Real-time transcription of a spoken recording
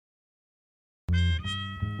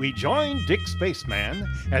we join Dick Spaceman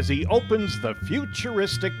as he opens the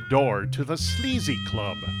futuristic door to the Sleazy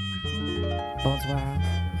Club. Bonsoir.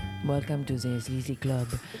 Welcome to the Sleazy Club.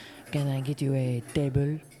 Can I get you a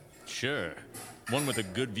table? Sure. One with a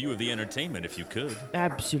good view of the entertainment, if you could.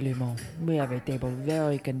 Absolument. We have a table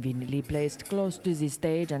very conveniently placed close to the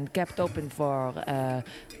stage and kept open for,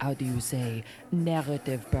 how do you say,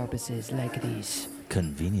 narrative purposes like this.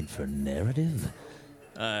 Convenient for narrative?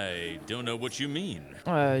 I don't know what you mean.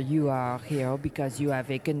 You are here because you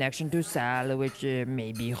have a connection to Sal, which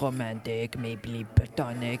may be romantic, may be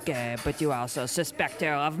platonic, but you also suspect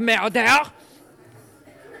her of murder.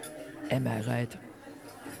 Am I right?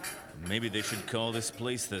 Maybe they should call this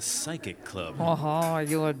place the Psychic Club. Oh,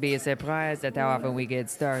 you would be surprised at how often we get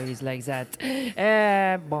stories like that.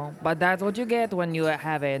 But that's what you get when you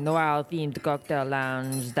have a noir-themed cocktail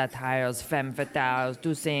lounge that hires femme fatales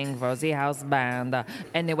to sing for the house band.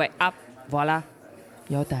 Anyway, voila,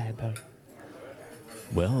 your table.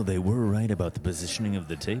 Well, they were right about the positioning of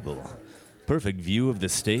the table. Perfect view of the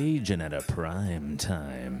stage and at a prime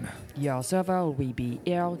time. Your server will be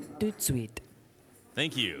here tout de suite.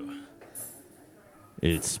 Thank you.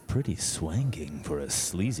 It's pretty swanking for a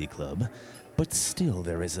sleazy club, but still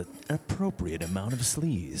there is an appropriate amount of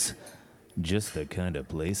sleaze. Just the kind of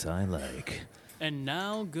place I like. And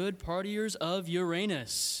now, good partiers of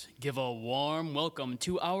Uranus, give a warm welcome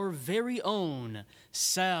to our very own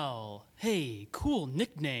Sal. Hey, cool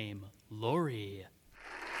nickname, Lori.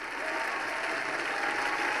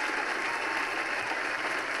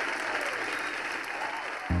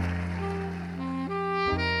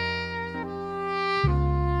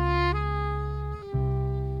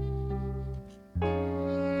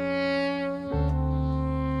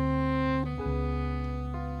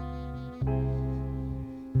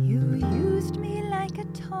 You used me like a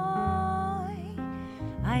toy.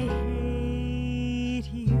 I hate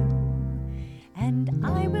you, and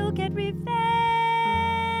I will get revenge.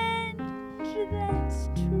 That's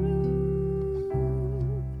true.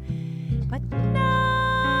 But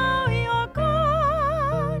now you're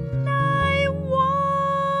gone. I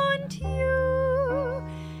want you.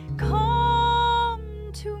 Come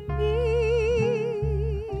to me.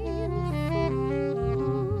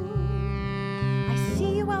 I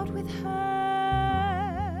see you out with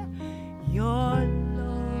her. You're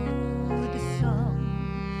loathsome.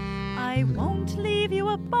 I won't leave you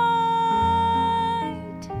a bite,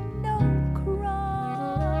 no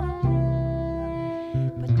crumb.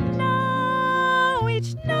 But now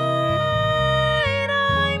each night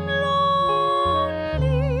I'm lonely,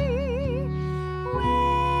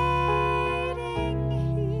 waiting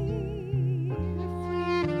here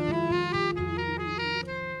for you.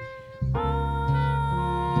 I'm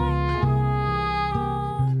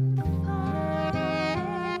on fire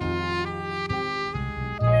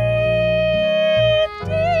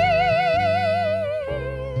with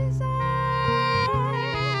desire.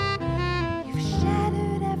 You've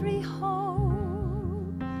shattered every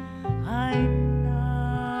hope. I'm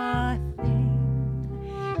nothing.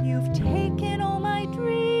 You've taken all my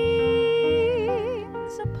dreams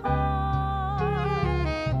apart.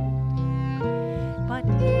 But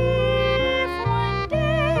if one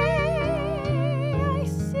day I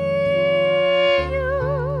see you,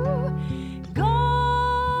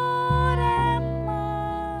 God am I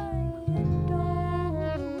adored.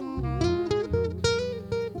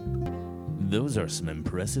 Those are some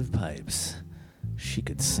impressive pipes. She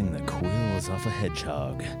could sing the quills off a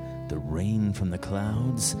hedgehog, the rain from the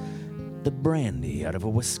clouds, the brandy out of a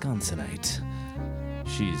Wisconsinite.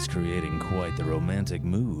 She's creating quite the romantic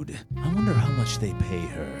mood. I wonder how much they pay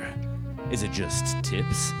her. Is it just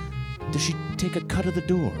tips? Does she take a cut of the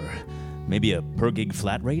door? Maybe a per gig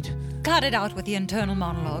flat rate? Cut it out with the internal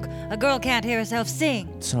monologue. A girl can't hear herself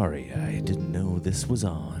sing. Sorry, I didn't know this was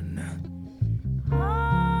on. I'm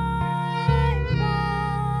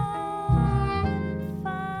on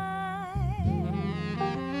fire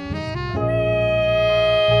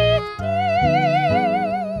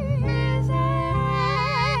with desire.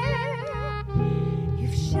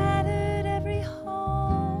 You've shattered every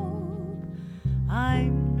hope.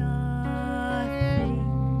 I'm nothing.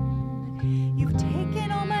 You've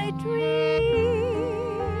taken all my dreams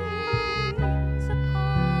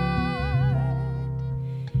apart.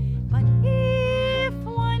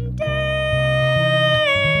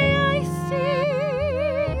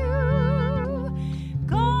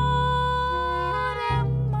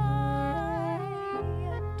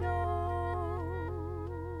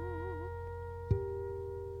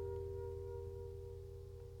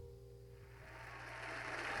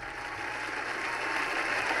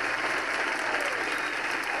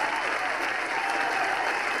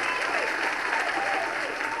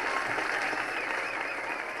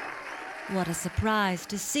 What a surprise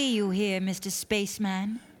to see you here, Mr.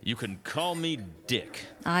 Spaceman. You can call me Dick.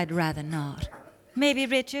 I'd rather not. Maybe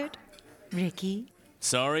Richard? Ricky?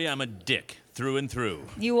 Sorry, I'm a dick, through and through.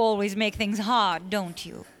 You always make things hard, don't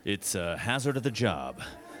you? It's a hazard of the job.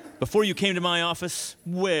 Before you came to my office,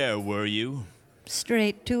 where were you?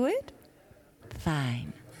 Straight to it?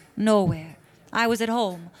 Fine. Nowhere. I was at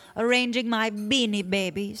home, arranging my Beanie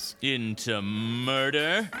Babies. Into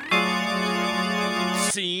murder?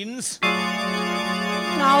 Scenes?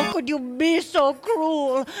 How could you be so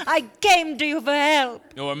cruel? I came to you for help.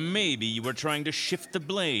 Or maybe you were trying to shift the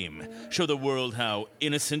blame, show the world how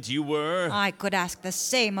innocent you were. I could ask the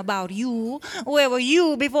same about you. Where were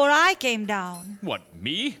you before I came down? What,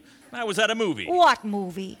 me? I was at a movie. What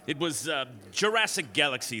movie? It was Jurassic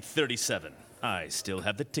Galaxy 37. I still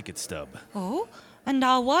have the ticket stub. Oh? And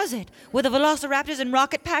how was it? Were the velociraptors and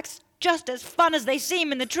rocket packs just as fun as they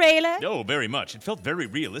seem in the trailer? Oh, very much. It felt very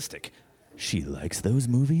realistic. She likes those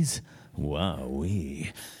movies?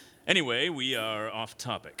 Wowee. Anyway, we are off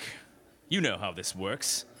topic. You know how this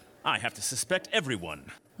works. I have to suspect everyone.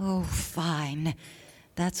 Oh, fine.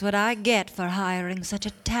 That's what I get for hiring such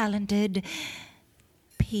a talented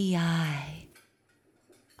PI.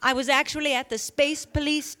 I was actually at the Space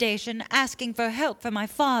Police Station asking for help for my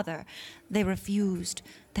father. They refused.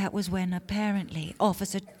 That was when, apparently,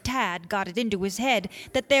 Officer Tad got it into his head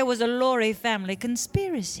that there was a Laurie family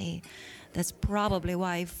conspiracy. That's probably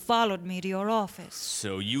why he followed me to your office.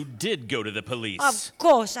 So you did go to the police. Of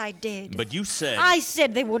course I did. But you said... I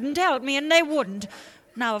said they wouldn't help me, and they wouldn't.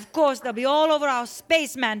 Now, of course, they'll be all over our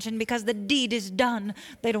space mansion because the deed is done.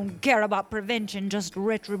 They don't care about prevention, just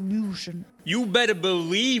retribution. You better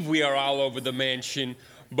believe we are all over the mansion.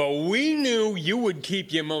 But we knew you would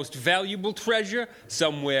keep your most valuable treasure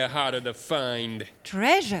somewhere harder to find.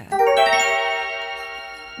 Treasure?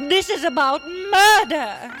 This is about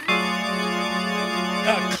murder!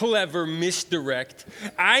 A clever misdirect.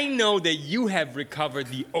 I know that you have recovered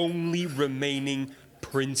the only remaining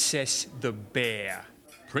Princess the Bear.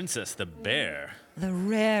 Princess the Bear? The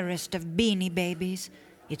rarest of Beanie Babies.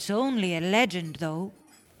 It's only a legend, though.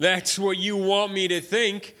 That's what you want me to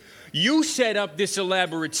think. You set up this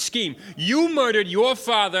elaborate scheme. You murdered your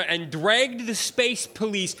father and dragged the space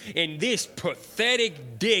police and this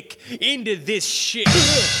pathetic dick into this shit.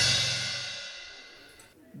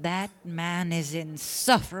 That man is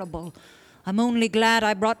insufferable. I'm only glad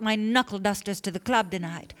I brought my knuckle dusters to the club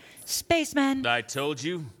tonight. Spaceman. I told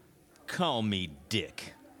you. Call me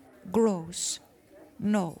Dick. Gross.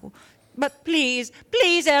 No. But please,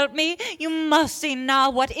 please help me. You must see now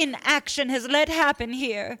what inaction has let happen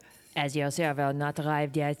here. As your server not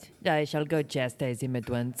arrived yet, I shall go chastise him at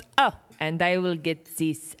once. Oh, and I will get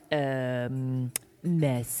this,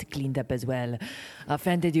 mess cleaned up as well.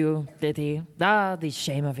 Offended you, did he? Ah, the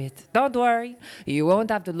shame of it. Don't worry. You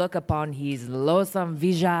won't have to look upon his loathsome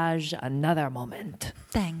visage another moment.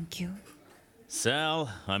 Thank you. Sal,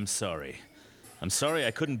 I'm sorry. I'm sorry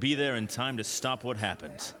I couldn't be there in time to stop what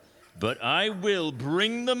happened. But I will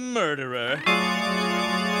bring the murderer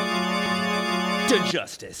to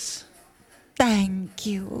justice. Thank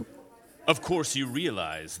you. Of course you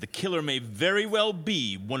realize the killer may very well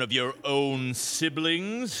be one of your own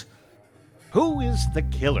siblings. Who is the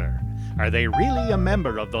killer? Are they really a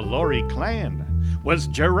member of the Laurie clan? Was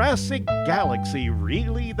Jurassic Galaxy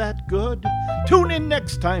really that good? Tune in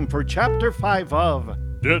next time for Chapter 5 of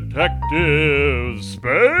Detective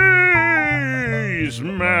Spaceman.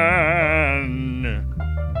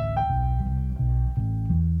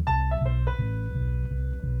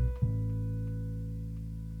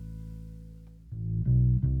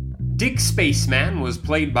 Dick Spaceman was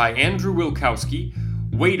played by Andrew Wilkowski,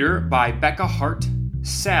 Waiter by Becca Hart,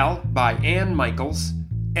 Sal by Ann Michaels,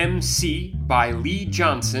 MC by Lee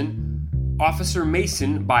Johnson, Officer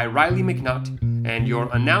Mason by Riley McNutt, and your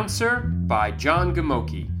announcer by John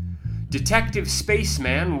Gamoki. Detective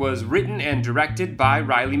Spaceman was written and directed by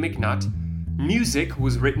Riley McNutt. Music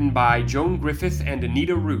was written by Joan Griffith and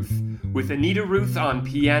Anita Ruth, with Anita Ruth on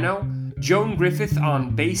piano, Joan Griffith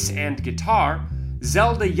on bass and guitar,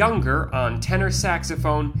 Zelda Younger on tenor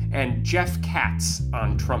saxophone, and Jeff Katz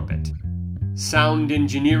on trumpet. Sound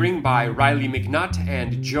engineering by Riley McNutt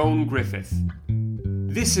and Joan Griffith.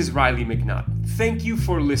 This is Riley McNutt. Thank you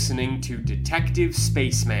for listening to Detective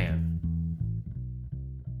Spaceman.